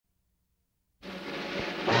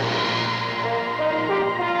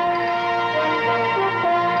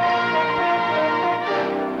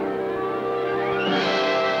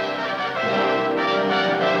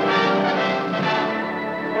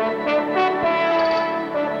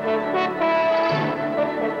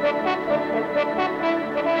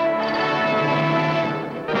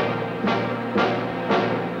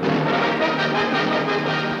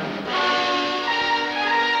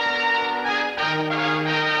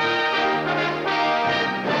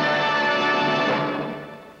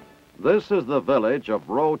This is the village of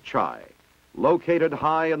Ro Chai. Located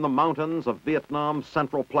high in the mountains of Vietnam's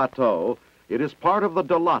Central Plateau, it is part of the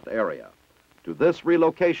Dalat area. To this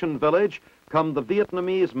relocation village come the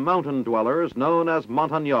Vietnamese mountain dwellers known as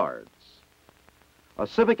Montagnards. A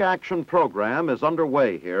civic action program is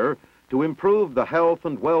underway here to improve the health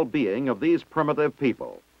and well-being of these primitive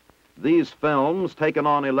people. These films, taken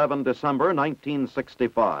on 11 December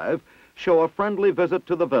 1965, show a friendly visit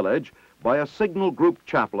to the village by a signal group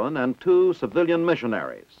chaplain and 2 civilian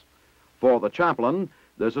missionaries. For the chaplain,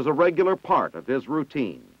 this is a regular part of his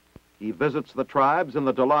routine. He visits the tribes in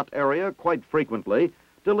the Dalat area quite frequently,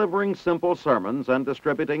 delivering simple sermons and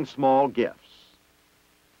distributing small gifts.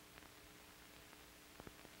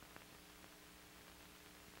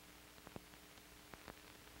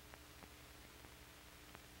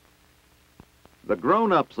 The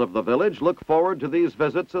grown-ups of the village look forward to these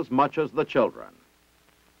visits as much as the children.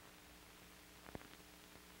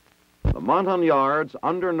 The Montagnards,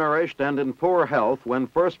 undernourished and in poor health when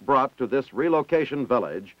first brought to this relocation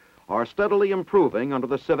village, are steadily improving under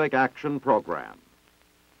the Civic Action Program.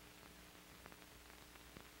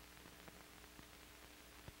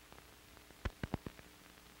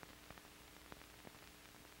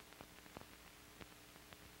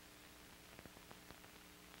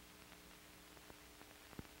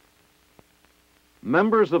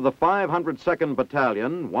 Members of the 502nd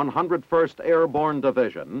Battalion, 101st Airborne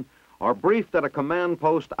Division, are briefed at a command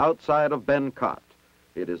post outside of Ben Cot.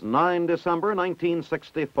 It is 9 December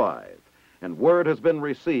 1965, and word has been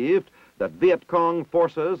received that Viet Cong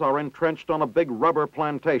forces are entrenched on a big rubber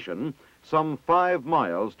plantation some 5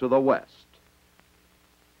 miles to the west.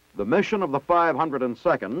 The mission of the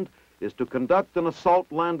 502nd is to conduct an assault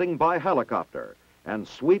landing by helicopter and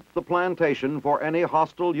sweep the plantation for any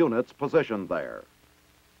hostile units positioned there.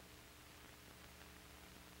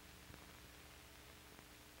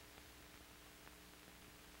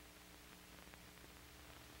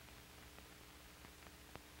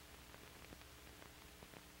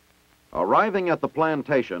 Arriving at the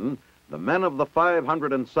plantation, the men of the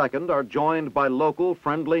 502nd are joined by local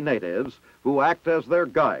friendly natives who act as their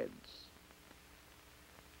guides.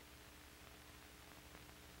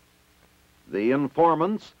 The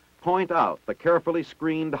informants point out the carefully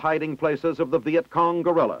screened hiding places of the Viet Cong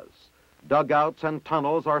guerrillas. Dugouts and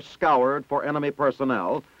tunnels are scoured for enemy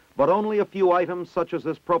personnel, but only a few items such as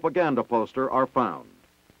this propaganda poster are found.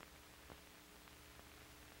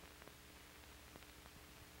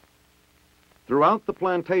 Throughout the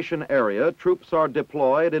plantation area, troops are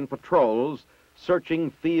deployed in patrols, searching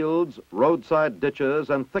fields, roadside ditches,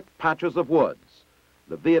 and thick patches of woods.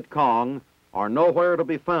 The Viet Cong are nowhere to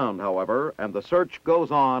be found, however, and the search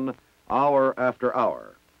goes on hour after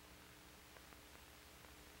hour.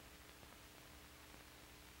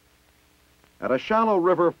 At a shallow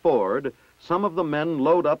river ford, some of the men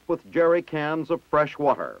load up with jerry cans of fresh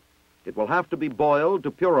water. It will have to be boiled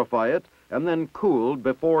to purify it and then cooled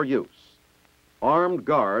before use. Armed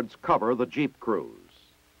guards cover the jeep crews.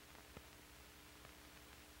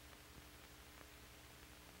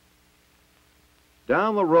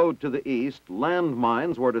 Down the road to the east,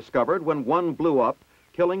 landmines were discovered when one blew up,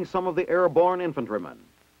 killing some of the airborne infantrymen.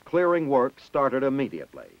 Clearing work started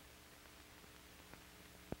immediately.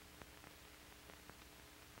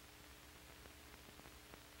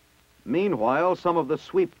 Meanwhile, some of the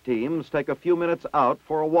sweep teams take a few minutes out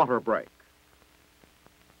for a water break.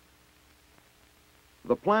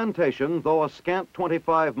 The plantation, though a scant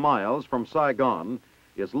 25 miles from Saigon,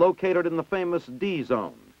 is located in the famous D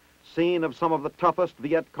Zone, scene of some of the toughest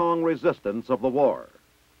Viet Cong resistance of the war.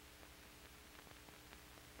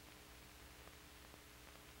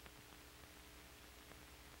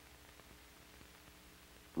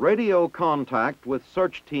 Radio contact with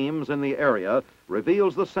search teams in the area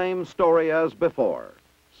reveals the same story as before.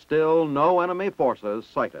 Still no enemy forces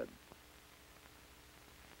sighted.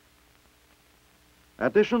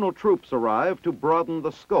 Additional troops arrive to broaden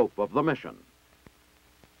the scope of the mission.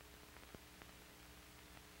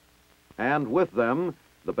 And with them,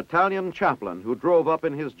 the battalion chaplain who drove up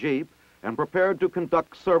in his jeep and prepared to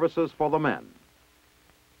conduct services for the men.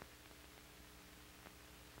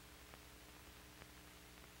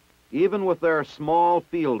 Even with their small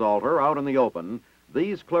field altar out in the open,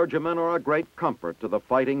 these clergymen are a great comfort to the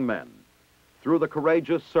fighting men. Through the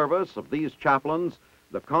courageous service of these chaplains,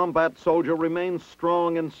 the combat soldier remains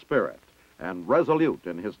strong in spirit and resolute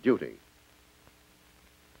in his duty.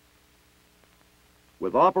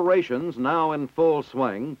 With operations now in full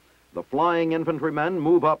swing, the flying infantrymen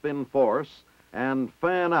move up in force and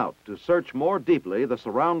fan out to search more deeply the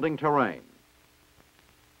surrounding terrain.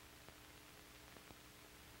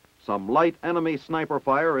 Some light enemy sniper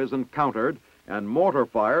fire is encountered, and mortar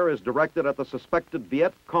fire is directed at the suspected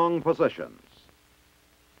Viet Cong positions.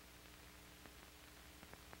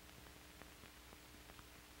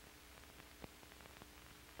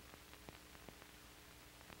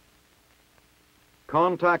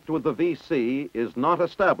 Contact with the VC is not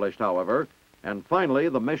established, however, and finally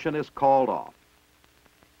the mission is called off.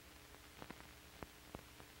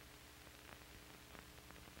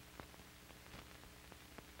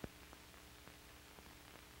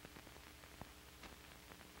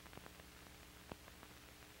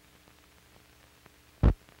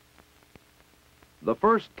 The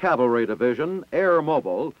 1st Cavalry Division, Air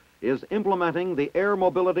Mobile, is implementing the air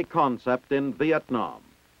mobility concept in Vietnam,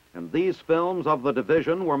 and these films of the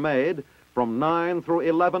division were made from 9 through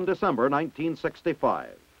 11 December 1965.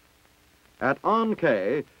 At An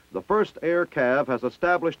Khê, the 1st Air Cav has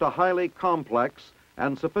established a highly complex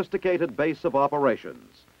and sophisticated base of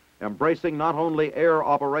operations, embracing not only air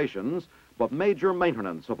operations, but major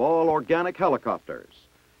maintenance of all organic helicopters.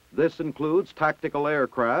 This includes tactical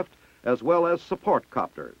aircraft as well as support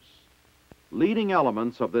copters. Leading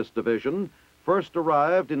elements of this division first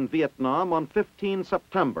arrived in Vietnam on 15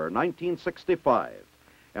 September 1965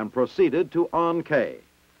 and proceeded to An Khê.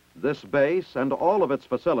 This base and all of its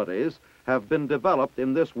facilities have been developed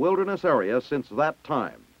in this wilderness area since that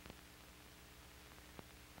time.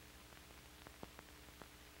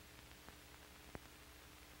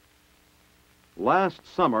 Last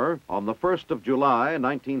summer, on the 1st of July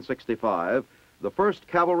 1965, the 1st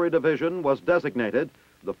Cavalry Division was designated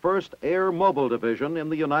the 1st Air Mobile Division in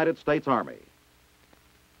the United States Army.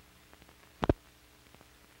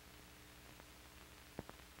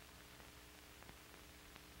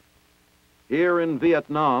 Here in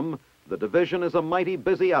Vietnam, the division is a mighty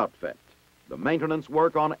busy outfit. The maintenance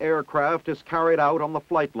work on aircraft is carried out on the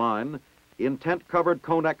flight line, in tent-covered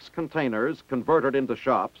Conex containers converted into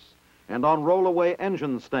shops, and on rollaway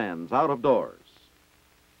engine stands out of doors.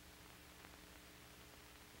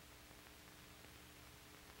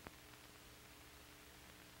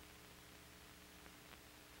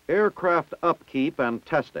 Aircraft upkeep and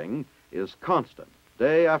testing is constant,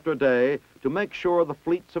 day after day, to make sure the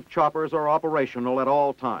fleets of choppers are operational at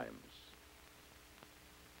all times.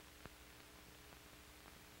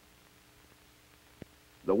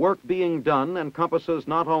 The work being done encompasses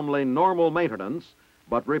not only normal maintenance,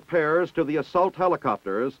 but repairs to the assault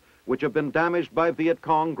helicopters which have been damaged by Viet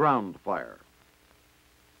Cong ground fire.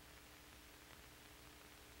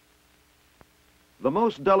 The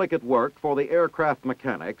most delicate work for the aircraft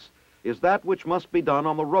mechanics is that which must be done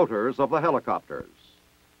on the rotors of the helicopters.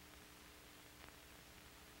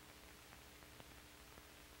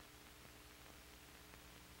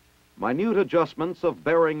 Minute adjustments of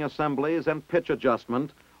bearing assemblies and pitch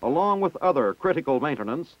adjustment, along with other critical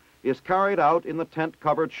maintenance, is carried out in the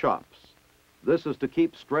tent-covered shops. This is to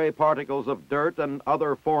keep stray particles of dirt and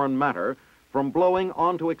other foreign matter from blowing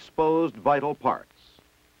onto exposed vital parts.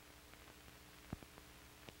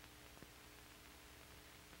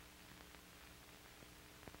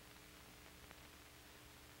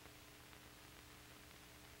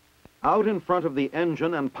 Out in front of the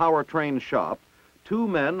engine and powertrain shop, 2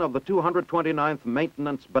 men of the 229th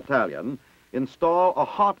Maintenance Battalion install a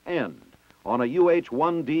hot end on a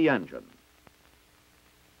UH-1D engine.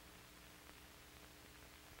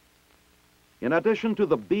 In addition to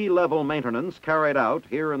the B-level maintenance carried out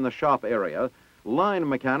here in the shop area, line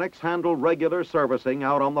mechanics handle regular servicing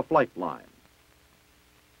out on the flight line.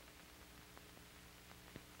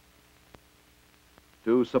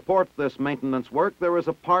 To support this maintenance work, there is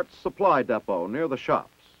a parts supply depot near the shops.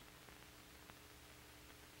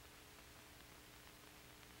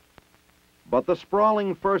 But the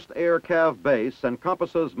sprawling 1st Air Cav base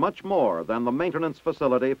encompasses much more than the maintenance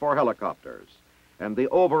facility for helicopters, and the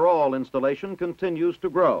overall installation continues to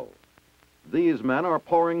grow. These men are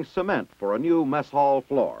pouring cement for a new mess hall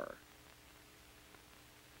floor.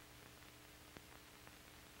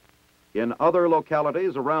 In other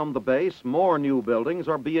localities around the base, more new buildings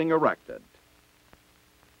are being erected.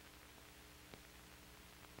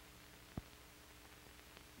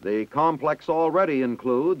 The complex already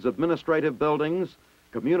includes administrative buildings,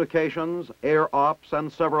 communications, air ops,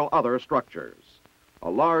 and several other structures. A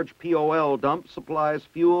large POL dump supplies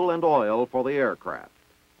fuel and oil for the aircraft.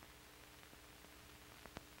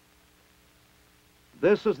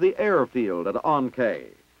 This is the airfield at An Khê.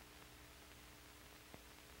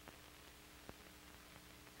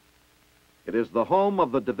 It is the home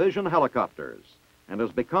of the division helicopters and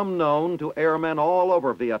has become known to airmen all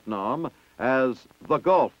over Vietnam as the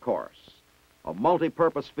golf course, a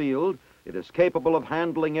multi-purpose field It is capable of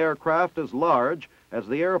handling aircraft as large as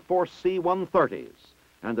the Air Force C-130s,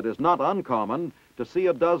 and it is not uncommon to see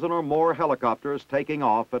a dozen or more helicopters taking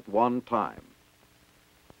off at one time.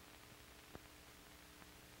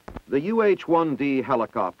 The UH-1D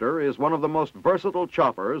helicopter is one of the most versatile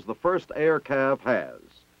choppers the 1st Air Cav has.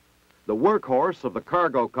 The workhorse of the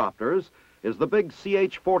cargo copters is the big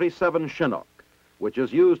CH-47 Chinook, which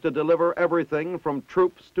is used to deliver everything from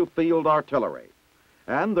troops to field artillery.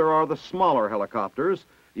 And there are the smaller helicopters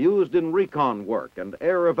used in recon work and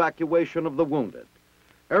air evacuation of the wounded.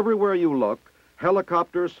 Everywhere you look,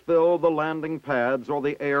 helicopters fill the landing pads or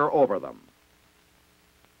the air over them.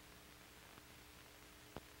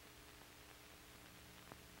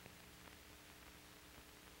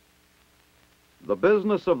 The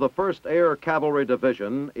business of the 1st Air Cavalry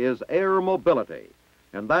Division is air mobility,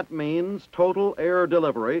 and that means total air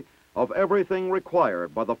delivery of everything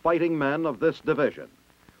required by the fighting men of this division.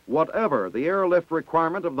 Whatever the airlift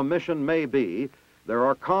requirement of the mission may be, there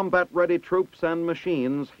are combat-ready troops and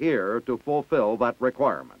machines here to fulfill that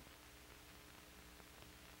requirement.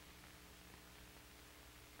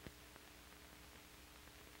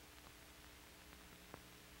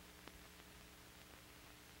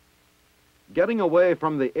 Getting away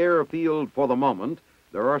from the airfield for the moment,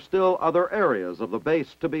 there are still other areas of the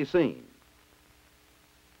base to be seen.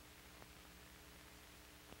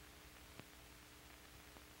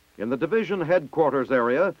 In the division headquarters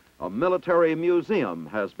area, a military museum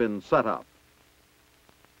has been set up.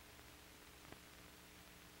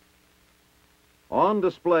 On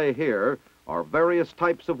display here are various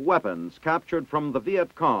types of weapons captured from the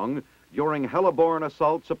Viet Cong during heliborne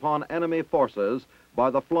assaults upon enemy forces by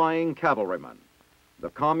the flying cavalrymen. The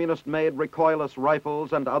communist-made recoilless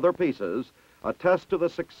rifles and other pieces attest to the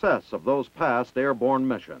success of those past airborne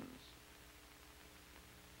missions.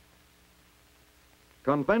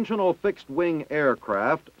 Conventional fixed-wing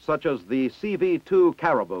aircraft, such as the CV-2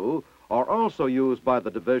 Caribou, are also used by the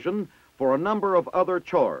division for a number of other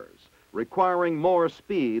chores, requiring more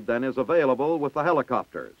speed than is available with the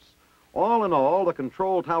helicopters. All in all, the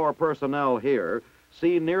control tower personnel here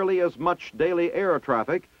see nearly as much daily air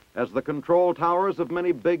traffic as the control towers of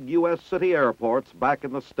many big U.S. city airports back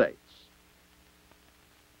in the States.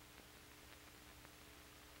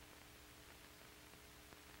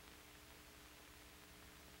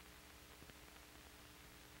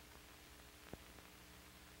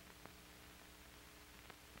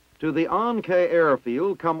 To the An-Khe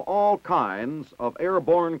airfield come all kinds of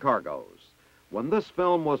airborne cargoes. When this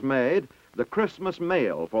film was made, the Christmas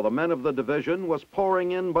mail for the men of the division was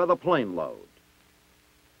pouring in by the plane load.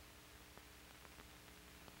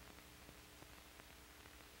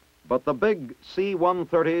 But the big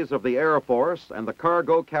C-130s of the Air Force and the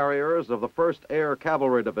cargo carriers of the 1st Air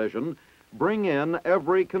Cavalry Division bring in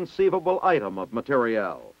every conceivable item of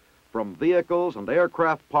materiel, from vehicles and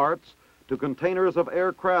aircraft parts to containers of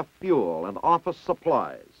aircraft fuel and office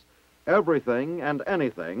supplies, everything and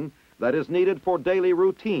anything that is needed for daily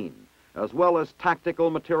routine, as well as tactical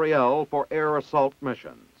materiel for air assault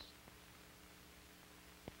missions.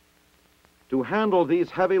 To handle these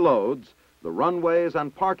heavy loads, the runways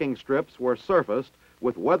and parking strips were surfaced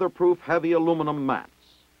with weatherproof heavy aluminum mats.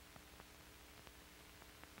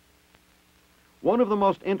 One of the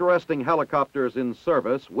most interesting helicopters in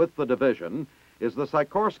service with the division is the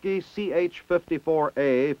Sikorsky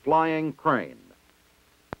CH-54A flying crane.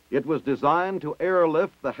 It was designed to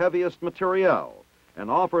airlift the heaviest materiel and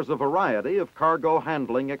offers a variety of cargo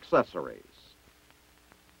handling accessories.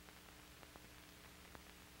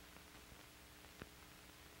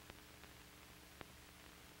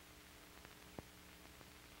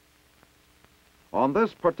 On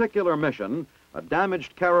this particular mission, a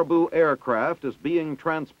damaged Caribou aircraft is being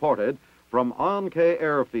transported from An-Khe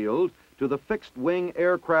Airfield to the fixed-wing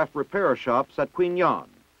aircraft repair shops at Quy Nhon.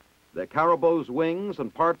 The Caribou's wings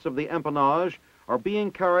and parts of the empennage are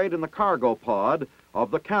being carried in the cargo pod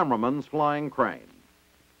of the cameraman's flying crane.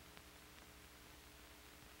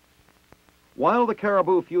 While the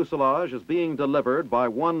Caribou fuselage is being delivered by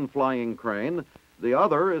one flying crane, the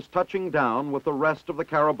other is touching down with the rest of the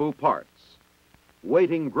Caribou parts.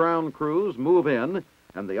 Waiting ground crews move in,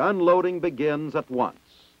 and the unloading begins at once.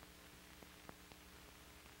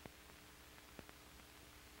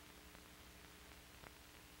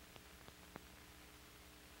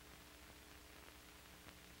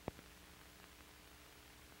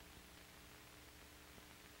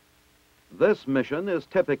 This mission is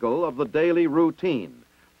typical of the daily routine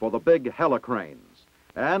for the big helicranes,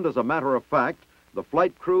 and as a matter of fact, the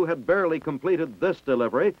flight crew had barely completed this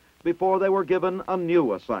delivery before they were given a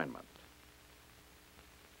new assignment.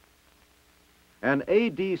 An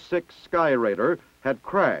AD-6 Sky Raider had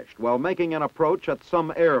crashed while making an approach at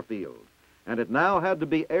some airfield, and it now had to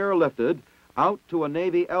be airlifted out to a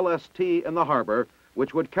Navy LST in the harbor,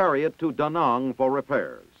 which would carry it to Da Nang for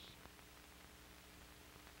repairs.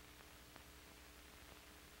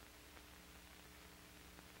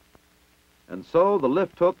 And so the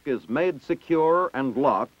lift hook is made secure and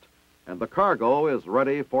locked, and the cargo is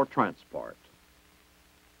ready for transport.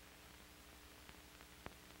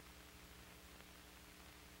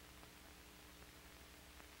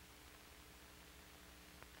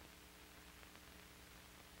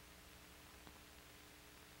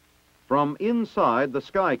 From inside the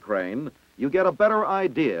sky crane, you get a better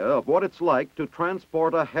idea of what it's like to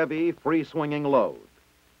transport a heavy, free-swinging load.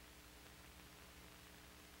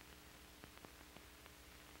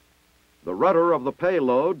 The rudder of the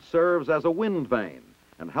payload serves as a wind vane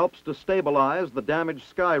and helps to stabilize the damaged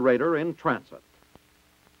Sky Raider in transit.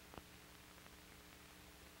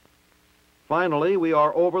 Finally, we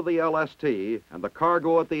are over the LST, and the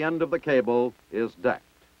cargo at the end of the cable is decked.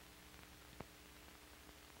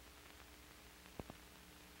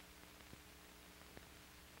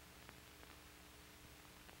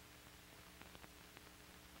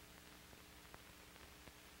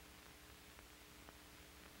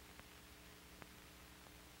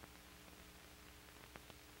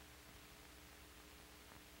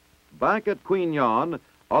 Back at Queen Yan,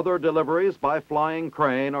 other deliveries by flying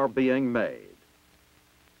crane are being made.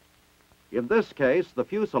 In this case, the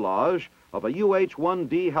fuselage of a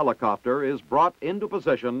UH-1D helicopter is brought into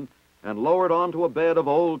position and lowered onto a bed of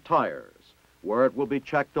old tires, where it will be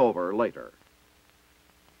checked over later.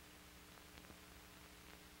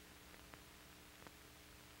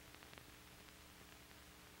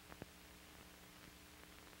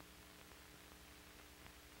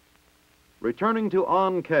 Returning to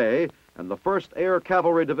An Khe and the 1st Air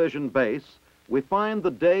Cavalry Division base, we find the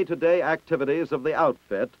day-to-day activities of the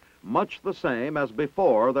outfit much the same as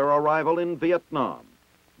before their arrival in Vietnam.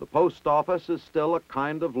 The post office is still a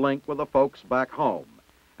kind of link with the folks back home,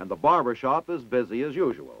 and the barber shop is busy as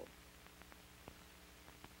usual.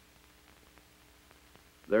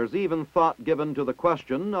 There's even thought given to the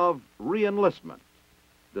question of re-enlistment.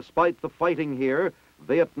 Despite the fighting here,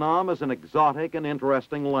 Vietnam is an exotic and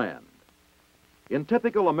interesting land. In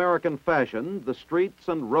typical American fashion, the streets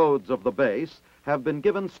and roads of the base have been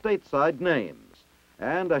given stateside names,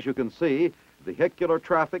 and as you can see, vehicular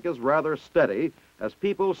traffic is rather steady as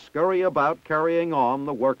people scurry about carrying on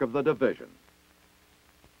the work of the division.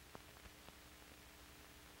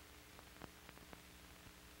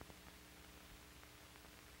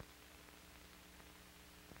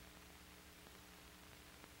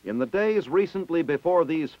 In the days recently before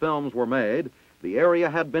these films were made, the area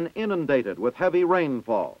had been inundated with heavy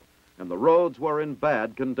rainfall, and the roads were in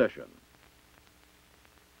bad condition.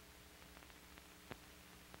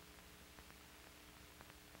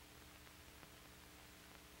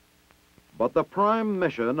 But the prime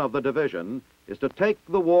mission of the division is to take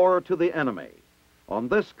the war to the enemy. On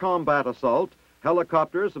this combat assault,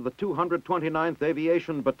 helicopters of the 229th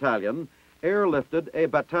Aviation Battalion airlifted a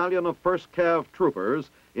battalion of 1st Cav troopers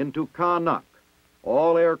into Ca Nuc.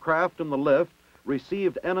 All aircraft in the lift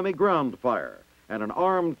received enemy ground fire, and an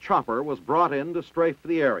armed chopper was brought in to strafe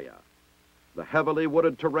the area. The heavily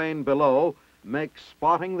wooded terrain below makes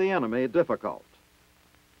spotting the enemy difficult.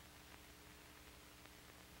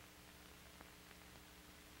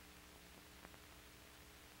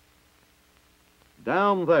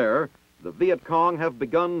 Down there, the Viet Cong have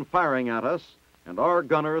begun firing at us, and our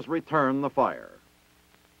gunners return the fire.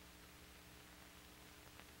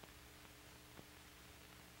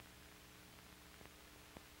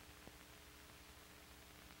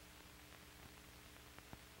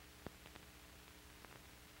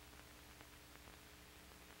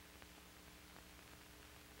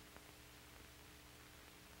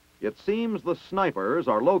 It seems the snipers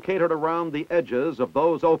are located around the edges of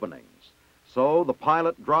those openings, so the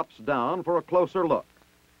pilot drops down for a closer look.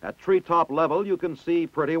 At treetop level, you can see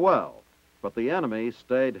pretty well, but the enemy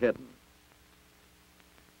stayed hidden.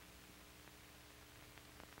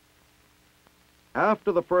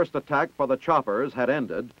 After the first attack by the choppers had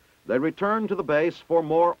ended, they returned to the base for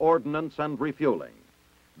more ordnance and refueling.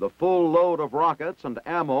 The full load of rockets and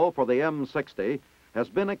ammo for the M60 has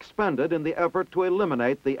been expended in the effort to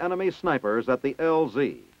eliminate the enemy snipers at the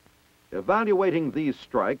LZ. Evaluating these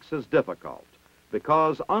strikes is difficult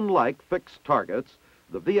because, unlike fixed targets,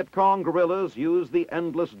 the Viet Cong guerrillas use the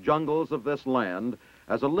endless jungles of this land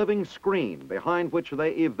as a living screen behind which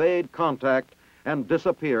they evade contact and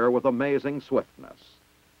disappear with amazing swiftness.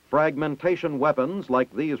 Fragmentation weapons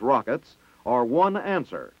like these rockets are one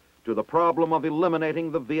answer to the problem of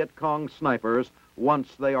eliminating the Viet Cong snipers once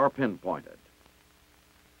they are pinpointed.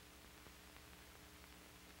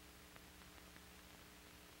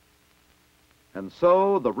 And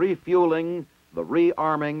so the refueling, the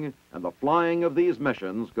rearming, and the flying of these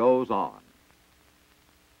missions goes on.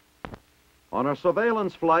 On a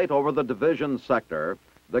surveillance flight over the division sector,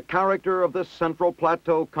 the character of this Central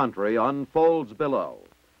Plateau country unfolds below.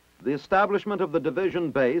 The establishment of the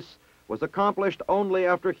division base was accomplished only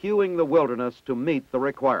after hewing the wilderness to meet the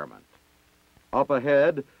requirement. Up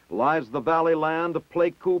ahead lies the valley land of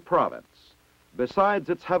Pleiku Province. Besides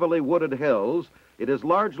its heavily wooded hills, it is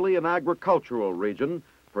largely an agricultural region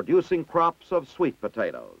producing crops of sweet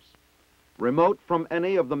potatoes. Remote from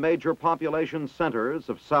any of the major population centers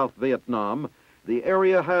of South Vietnam, the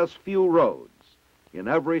area has few roads. In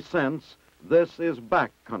every sense, this is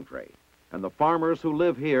back country, and the farmers who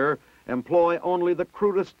live here employ only the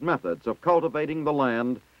crudest methods of cultivating the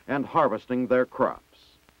land and harvesting their crops.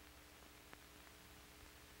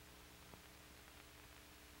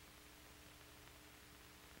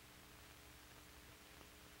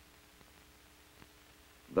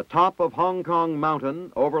 The top of Hong Kong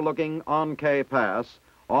Mountain, overlooking An Khe Pass,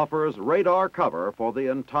 offers radar cover for the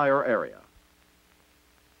entire area.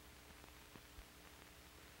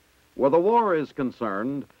 Where the war is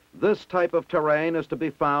concerned, this type of terrain is to be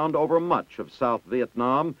found over much of South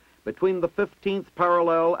Vietnam between the 15th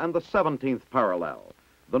parallel and the 17th parallel,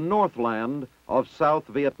 the Northland of South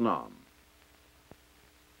Vietnam.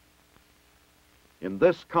 In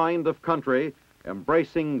this kind of country,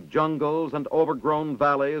 embracing jungles and overgrown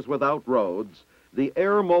valleys without roads, the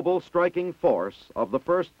air-mobile striking force of the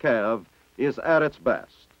 1st Cav is at its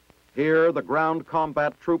best. Here, the ground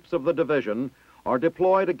combat troops of the division are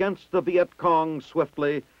deployed against the Viet Cong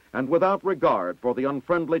swiftly and without regard for the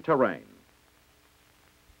unfriendly terrain.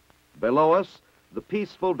 Below us, the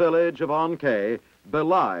peaceful village of An Khe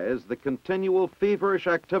belies the continual feverish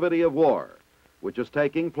activity of war, which is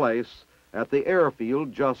taking place at the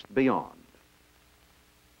airfield just beyond.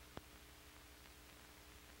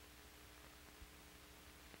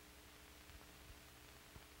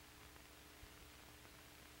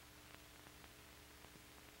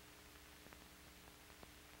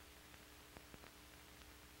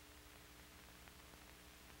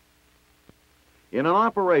 In an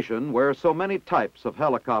operation where so many types of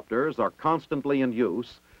helicopters are constantly in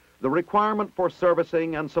use, the requirement for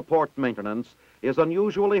servicing and support maintenance is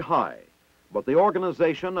unusually high, but the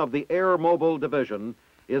organization of the Air Mobile Division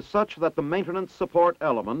is such that the maintenance support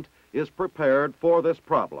element is prepared for this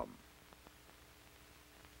problem.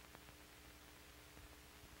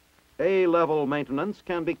 A-level maintenance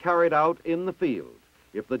can be carried out in the field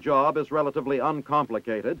if the job is relatively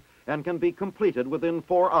uncomplicated and can be completed within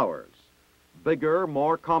 4 hours. Bigger,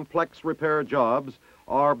 more complex repair jobs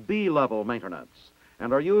are B-level maintenance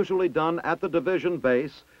and are usually done at the division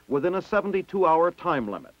base within a 72-hour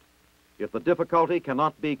time limit. If the difficulty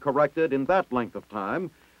cannot be corrected in that length of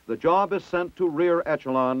time, the job is sent to rear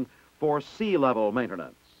echelon for C-level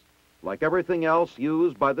maintenance. Like everything else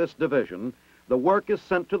used by this division, the work is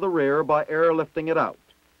sent to the rear by airlifting it out.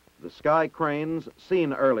 The sky cranes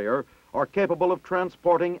seen earlier are capable of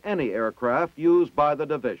transporting any aircraft used by the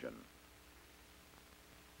division.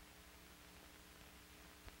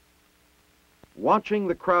 Watching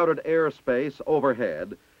the crowded airspace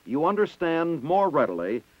overhead, you understand more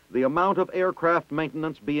readily the amount of aircraft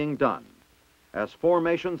maintenance being done. As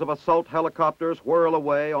formations of assault helicopters whirl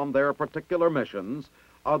away on their particular missions,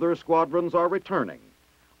 other squadrons are returning.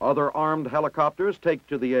 Other armed helicopters take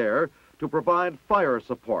to the air to provide fire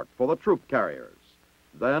support for the troop carriers.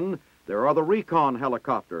 Then there are the recon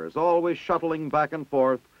helicopters always shuttling back and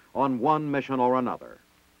forth on one mission or another.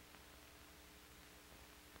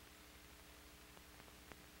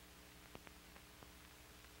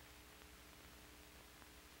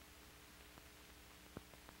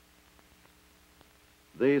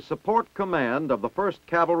 The support command of the 1st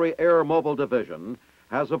Cavalry Air Mobile Division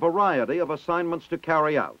has a variety of assignments to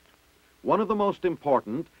carry out. One of the most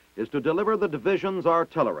important is to deliver the division's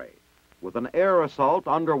artillery. With an air assault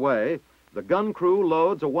underway, the gun crew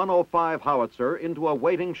loads a 105 howitzer into a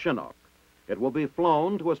waiting Chinook. It will be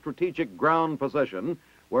flown to a strategic ground position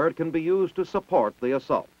where it can be used to support the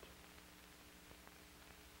assault.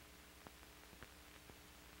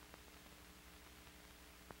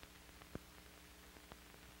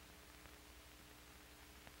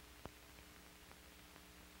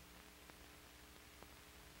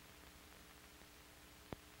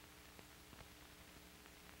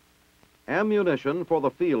 Ammunition for the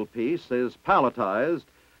field piece is palletized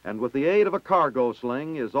and with the aid of a cargo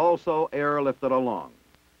sling is also airlifted along.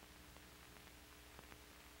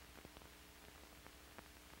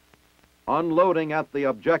 Unloading at the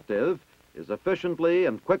objective is efficiently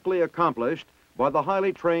and quickly accomplished by the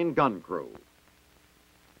highly trained gun crew.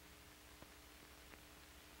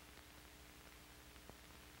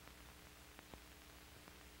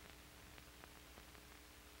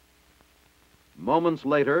 Moments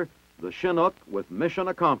later, the Chinook, with mission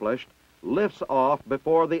accomplished, lifts off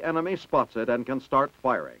before the enemy spots it and can start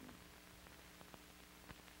firing.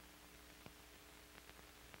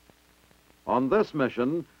 On this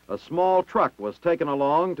mission, a small truck was taken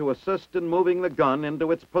along to assist in moving the gun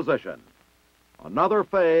into its position. Another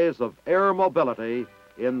phase of air mobility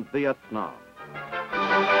in Vietnam.